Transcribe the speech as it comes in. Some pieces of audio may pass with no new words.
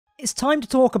It's time to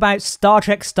talk about Star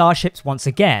Trek starships once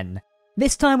again.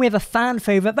 This time we have a fan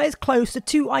favourite that is close to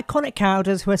two iconic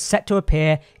characters who are set to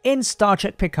appear in Star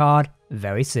Trek Picard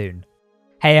very soon.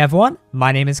 Hey everyone,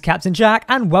 my name is Captain Jack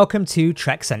and welcome to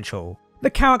Trek Central. The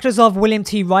characters of William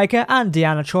T. Riker and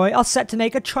Deanna Troi are set to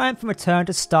make a triumphant return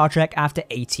to Star Trek after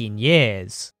 18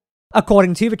 years.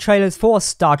 According to the trailers for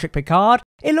Star Trek Picard,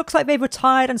 it looks like they've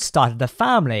retired and started a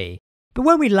family. But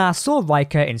when we last saw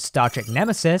Riker in Star Trek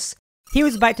Nemesis, he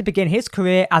was about to begin his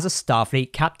career as a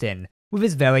Starfleet captain, with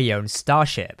his very own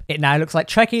starship. It now looks like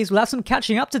Trekkies will have some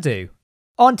catching up to do.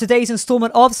 On today's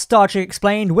installment of Star Trek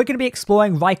Explained, we're going to be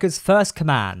exploring Riker's first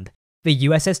command, the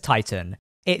USS Titan,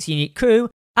 its unique crew,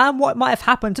 and what might have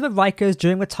happened to the Rikers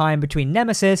during the time between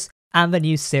Nemesis and the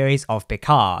new series of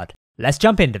Picard. Let's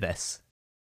jump into this.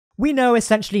 We know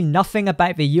essentially nothing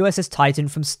about the USS Titan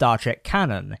from Star Trek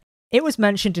canon. It was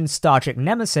mentioned in Star Trek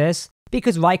Nemesis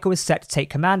because Riker was set to take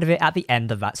command of it at the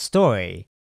end of that story.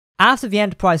 After the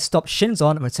Enterprise stopped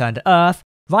Shinzon and returned to Earth,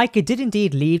 Riker did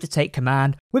indeed leave to take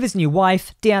command, with his new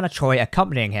wife, Deanna Troi,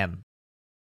 accompanying him.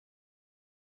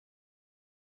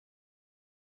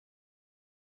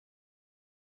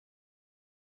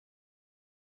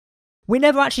 We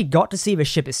never actually got to see the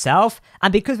ship itself,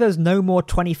 and because there was no more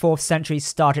 24th century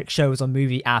Star Trek shows or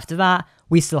movie after that,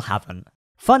 we still haven't.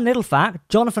 Fun little fact,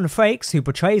 Jonathan Frakes, who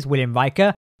portrays William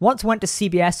Riker, once went to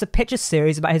CBS to pitch a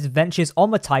series about his adventures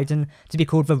on the Titan to be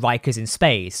called The Rikers in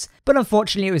Space, but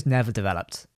unfortunately it was never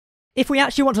developed. If we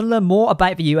actually want to learn more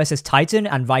about the USS Titan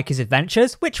and Riker's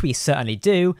adventures, which we certainly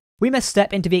do, we must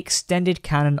step into the extended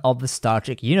canon of the Star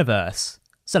Trek universe.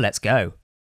 So let's go.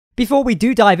 Before we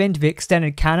do dive into the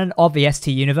extended canon of the ST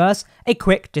universe, a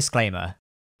quick disclaimer.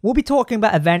 We'll be talking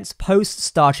about events post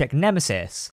Star Trek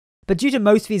Nemesis, but due to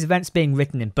most of these events being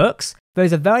written in books, there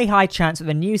is a very high chance that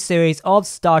the new series of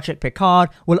Star Trek Picard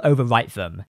will overwrite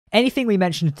them. Anything we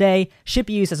mention today should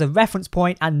be used as a reference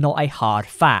point and not a hard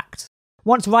fact.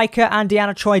 Once Riker and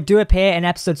Deanna Troi do appear in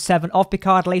episode 7 of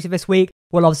Picard later this week,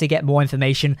 we'll obviously get more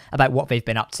information about what they've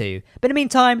been up to, but in the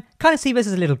meantime, kind of see this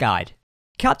as a little guide.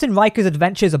 Captain Riker's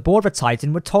adventures aboard the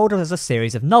Titan were told as a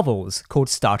series of novels called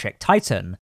Star Trek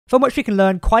Titan, from which we can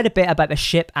learn quite a bit about the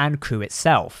ship and crew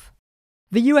itself.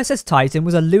 The USS Titan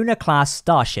was a lunar-class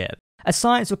starship, a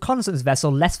science reconnaissance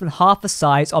vessel less than half the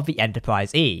size of the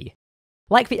Enterprise E.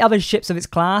 Like the other ships of its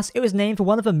class, it was named for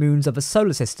one of the moons of the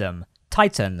solar system,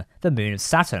 Titan, the moon of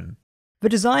Saturn. The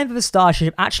design for the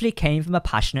starship actually came from a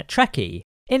passionate Trekkie.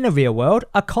 In the real world,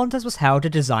 a contest was held to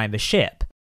design the ship.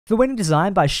 The winning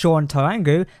design by Sean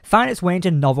Tourangeau found its way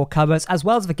into novel covers as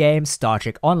well as the game Star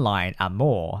Trek Online and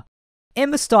more.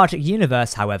 In the Star Trek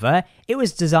universe, however, it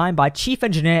was designed by Chief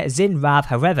Engineer Zin Rav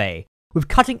Hareve, with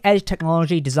cutting-edge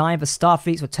technology designed for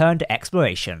Starfleet's return to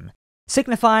exploration,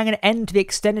 signifying an end to the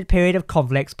extended period of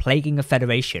conflicts plaguing the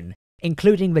Federation,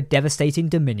 including the devastating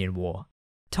Dominion War.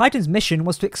 Titan's mission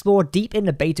was to explore deep in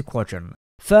the Beta Quadrant,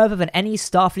 further than any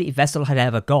Starfleet vessel had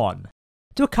ever gone.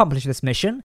 To accomplish this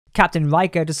mission, Captain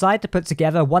Riker decided to put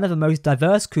together one of the most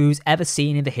diverse crews ever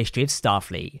seen in the history of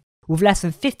Starfleet, with less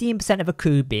than 15% of the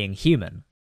crew being human.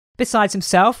 Besides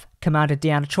himself, Commander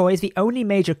Deanna Troi is the only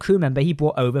major crew member he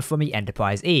brought over from the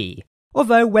Enterprise E,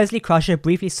 although Wesley Crusher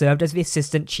briefly served as the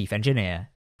assistant chief engineer.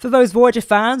 For those Voyager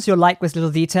fans who'll like this little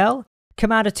detail,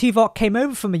 Commander Tuvok came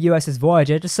over from the USS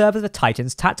Voyager to serve as the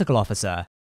Titan's tactical officer.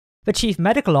 The chief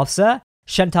medical officer,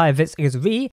 Shantai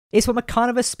Vitzigazri, is from a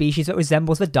carnivorous species that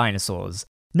resembles the dinosaurs,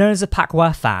 known as the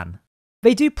Pakwa fan.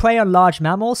 They do prey on large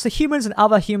mammals, so humans and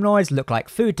other humanoids look like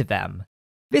food to them.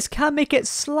 This can make it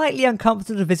slightly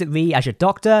uncomfortable to visit Ree as your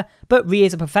doctor, but Ree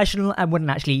is a professional and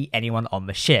wouldn't actually eat anyone on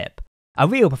the ship. A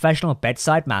real professional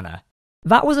bedside manner.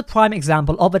 That was a prime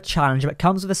example of a challenge that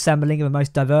comes with assembling the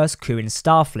most diverse crew in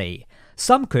Starfleet.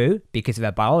 Some crew, because of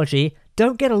their biology,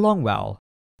 don't get along well.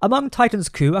 Among Titan's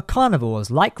crew are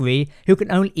carnivores like Ree who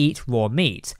can only eat raw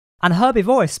meat, and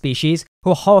herbivorous species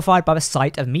who are horrified by the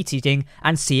sight of meat eating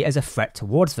and see it as a threat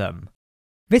towards them.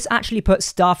 This actually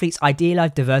puts Starfleet's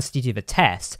idealized diversity to the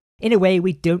test, in a way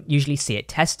we don't usually see it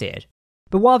tested.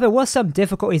 But while there were some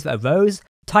difficulties that arose,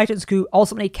 Titan's crew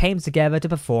ultimately came together to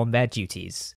perform their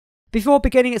duties. Before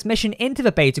beginning its mission into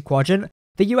the Beta Quadrant,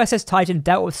 the USS Titan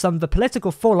dealt with some of the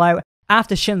political fallout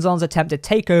after Shinzon's attempted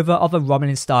takeover of the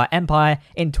Romulan Star Empire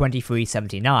in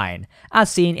 2379, as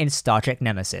seen in Star Trek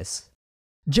Nemesis.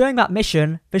 During that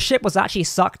mission, the ship was actually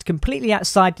sucked completely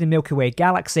outside the Milky Way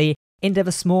galaxy into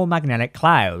the Small Magnetic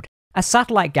Cloud, a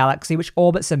satellite galaxy which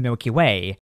orbits the Milky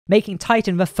Way, making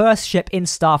Titan the first ship in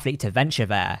Starfleet to venture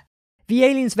there. The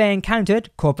aliens they encountered,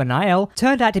 called the Nihil,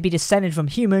 turned out to be descended from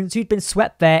humans who'd been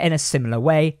swept there in a similar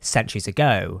way centuries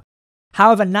ago.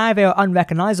 However, now they are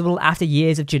unrecognisable after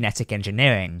years of genetic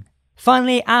engineering.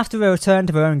 Finally, after a return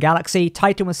to their own galaxy,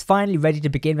 Titan was finally ready to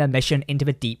begin their mission into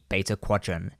the deep Beta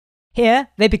Quadrant. Here,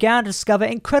 they began to discover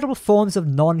incredible forms of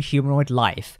non-humanoid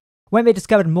life. When they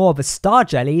discovered more of the star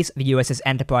jellies the USS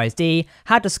Enterprise D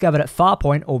had discovered at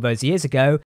Farpoint all those years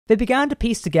ago, they began to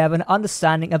piece together an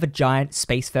understanding of the giant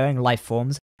spacefaring life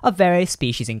forms of various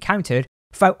species encountered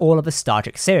throughout all of the Star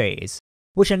Trek series,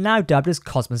 which are now dubbed as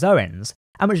cosmozoans,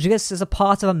 and which exist as a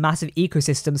part of a massive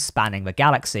ecosystem spanning the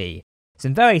galaxy.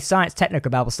 Some very science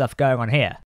technical stuff going on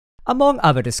here. Among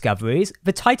other discoveries,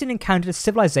 the Titan encountered a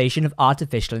civilization of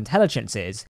artificial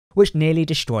intelligences, which nearly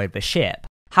destroyed the ship.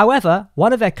 However,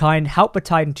 one of their kind helped the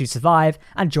Titan to survive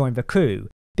and join the crew,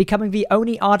 becoming the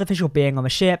only artificial being on the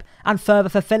ship and further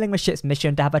fulfilling the ship's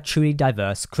mission to have a truly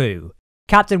diverse crew.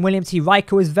 Captain William T.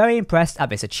 Riker was very impressed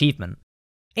at this achievement.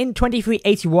 In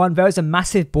 2381, there was a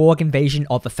massive Borg invasion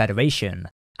of the Federation,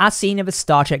 as seen in the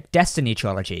Star Trek Destiny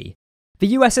trilogy.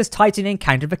 The USS Titan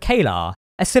encountered the Kalar,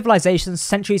 a civilization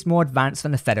centuries more advanced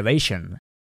than the Federation.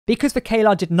 Because the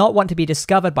Kalar did not want to be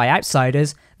discovered by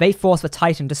outsiders, they forced the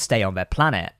Titan to stay on their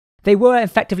planet. They were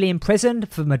effectively imprisoned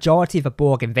for the majority of the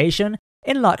Borg invasion,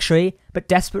 in luxury, but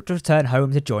desperate to return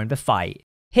home to join the fight.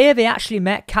 Here they actually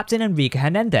met Captain Enrique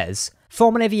Hernandez,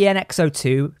 formerly of the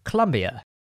NX-02 Columbia.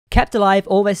 Kept alive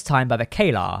all this time by the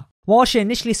Kalar. While she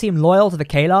initially seemed loyal to the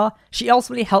Kalar, she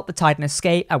ultimately helped the Titan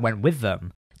escape and went with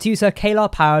them, to use her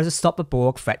Kalar powers to stop the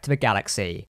Borg threat to the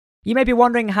galaxy. You may be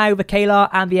wondering how the Kalar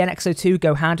and the NX-02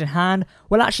 go hand in hand.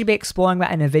 We'll actually be exploring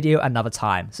that in a video another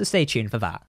time, so stay tuned for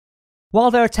that.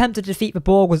 While their attempt to defeat the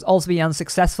Borg was ultimately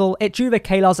unsuccessful, it drew the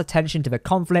Kalar's attention to the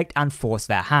conflict and forced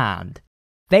their hand.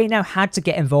 They now had to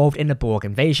get involved in the Borg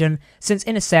invasion, since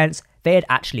in a sense, they had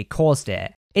actually caused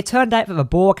it. It turned out that the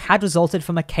Borg had resulted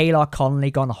from a Kalar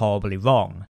colony gone horribly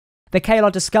wrong. The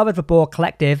Kalar discovered the Borg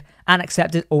Collective and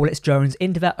accepted all its drones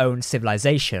into their own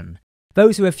civilization.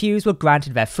 Those who refused were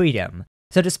granted their freedom,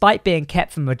 so despite being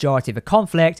kept from the majority of the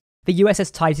conflict, the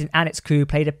USS Titan and its crew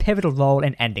played a pivotal role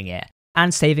in ending it,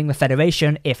 and saving the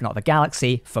Federation, if not the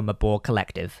galaxy, from the Borg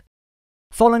Collective.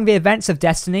 Following the events of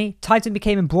Destiny, Titan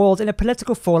became embroiled in a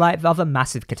political fallout of a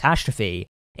massive catastrophe,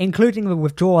 including the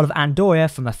withdrawal of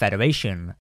Andoria from the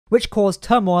Federation, which caused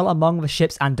turmoil among the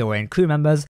ship's Andorian crew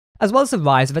members, as well as the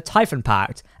rise of the Typhon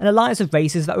Pact, an alliance of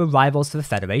races that were rivals to the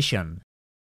Federation.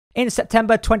 In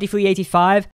September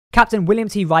 2385, Captain William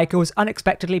T. Riker was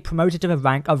unexpectedly promoted to the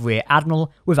rank of Rear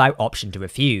Admiral without option to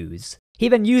refuse. He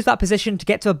then used that position to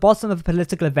get to the bottom of the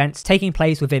political events taking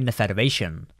place within the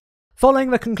Federation.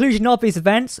 Following the conclusion of these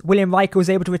events, William Riker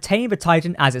was able to retain the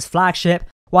Titan as its flagship,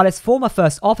 while its former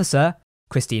first officer,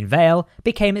 Christine Vale,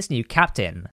 became its new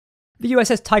captain. The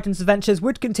USS Titan's adventures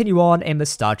would continue on in the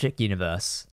Star Trek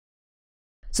universe.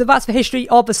 So that's the history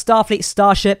of the Starfleet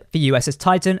Starship, the USS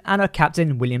Titan, and her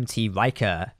captain William T.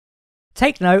 Riker.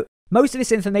 Take note, most of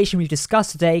this information we've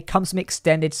discussed today comes from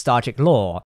extended Star Trek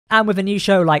lore, and with a new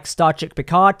show like Star Trek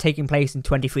Picard taking place in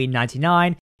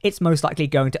 2399, it's most likely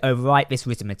going to overwrite this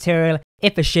written material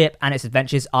if the ship and its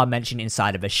adventures are mentioned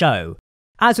inside of the show.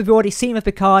 As we've already seen with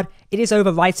Picard, it is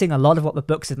overwriting a lot of what the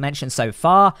books have mentioned so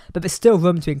far, but there's still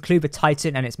room to include the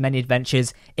Titan and its many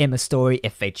adventures in the story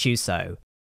if they choose so.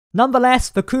 Nonetheless,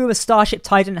 the crew of the Starship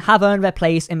Titan have earned their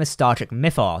place in the Star Trek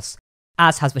mythos,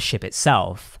 as has the ship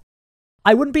itself.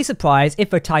 I wouldn't be surprised if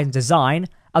the Titan's design,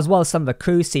 as well as some of the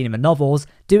crew seen in the novels,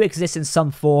 do exist in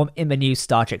some form in the new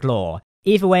Star Trek lore.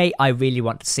 Either way, I really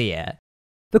want to see it.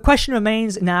 The question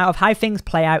remains now of how things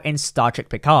play out in Star Trek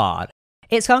Picard.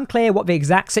 It's unclear what the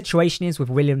exact situation is with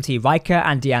William T. Riker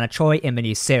and Deanna Troi in the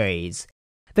new series.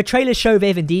 The trailers show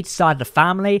they've indeed started a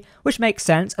family, which makes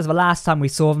sense as the last time we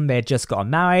saw them they had just gotten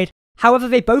married. However,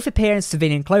 they both appear in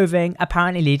civilian clothing,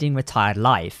 apparently leading a retired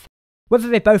life. Whether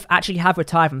they both actually have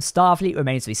retired from Starfleet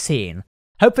remains to be seen.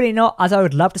 Hopefully not, as I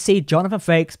would love to see Jonathan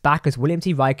Frakes back as William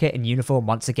T. Riker in uniform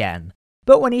once again.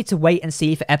 But we'll need to wait and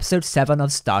see for episode 7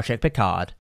 of Star Trek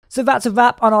Picard. So that's a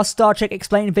wrap on our Star Trek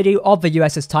Explained video of the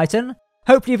USS Titan.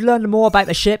 Hopefully you've learned more about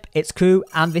the ship, its crew,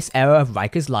 and this era of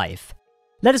Riker's life.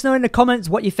 Let us know in the comments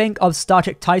what you think of Star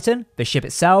Trek Titan, the ship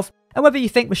itself, and whether you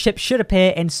think the ship should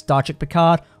appear in Star Trek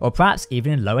Picard, or perhaps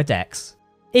even in Lower Decks.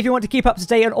 If you want to keep up to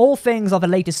date on all things of the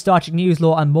latest Star Trek news,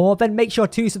 lore and more, then make sure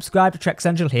to subscribe to Trek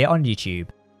Central here on YouTube.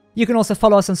 You can also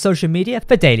follow us on social media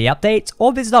for daily updates,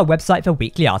 or visit our website for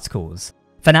weekly articles.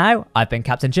 For now, I've been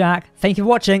Captain Jack, thank you for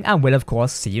watching, and will of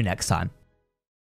course see you next time.